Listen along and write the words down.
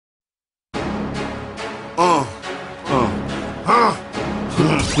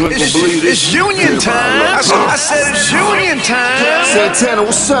It's union time. I said it's union time. Santana,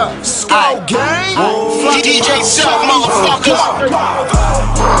 what's up? Skull gang. DJ Self, motherfucker.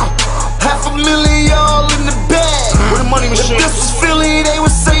 $500,000 all in the bag. Where the money machine? If this was Philly, they would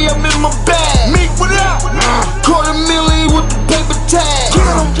say I'm in my bag. Meek, what up? $250,000 with the paper tag.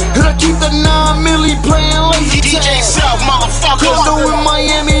 And I keep that 9 milli playing lazy tag. DJ Self, motherfucker. Condo in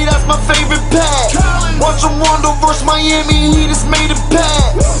Miami, that's my favorite pad. Watch him Rondo versus Miami, he just made a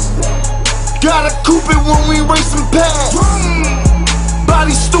pad. Gotta coupe it when we racing past.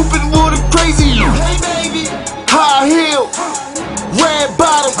 Body stupid with a crazy. Hey baby, high heel, red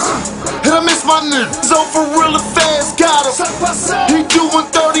bottoms. And I miss my niggas on for real fast. Got him. He doing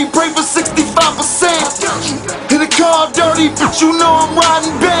 30, pray for 65%. In the car dirty, but you know I'm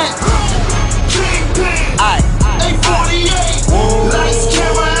riding back. Kingpin, A48, lights,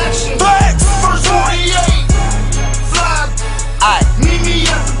 camera, action. First 48, fly. Meet me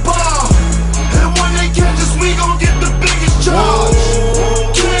at the bar. And when they catch us, we gon' get the biggest charge.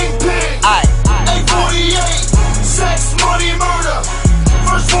 Kingpin, A48, sex, money, murder.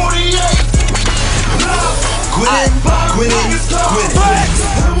 First 48, love. Quit it.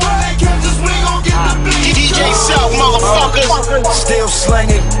 And when they catch us, we gon' get the biggest DJ Self, motherfuckers. Still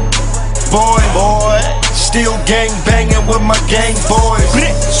slanging, boy. Still gang banging with my gang boys.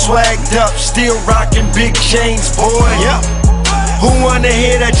 Swagged up, still rocking big chains, boy. Who wanna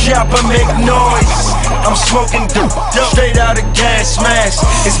hear that chopper make noise? I'm smoking dope, straight out of gas mask.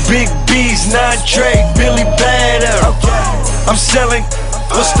 It's Big B's, 9 Trey, Billy Batter. I'm selling,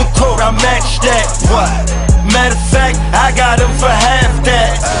 what's the quote? I match that. What? Matter of fact, I got them for half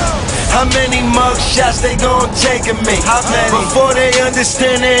that. How many mug shots they gon' take of me? How many? Before they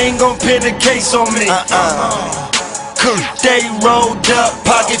understand, they ain't gon' pin the case on me. They rolled up,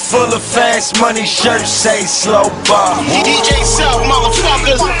 pocket full of fast money, shirt say slow bar. DJ Self,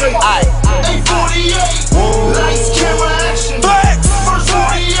 motherfuckers. A48, lights, camera, action. First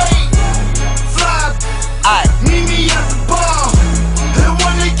 48, fly. Meet me at the bar. And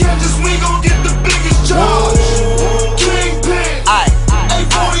when they catch us, we gon' get the biggest charge. Kingpin,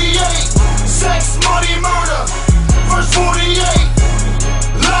 A48, sex, money, murder. First 48,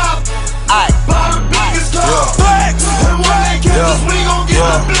 live. Buy the biggest car. And when they catch us, we gon' get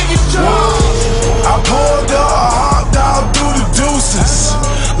the biggest charge. I pulled up, hopped out through the deuces.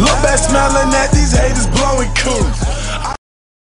 Look back smelling at these haters blowing cool.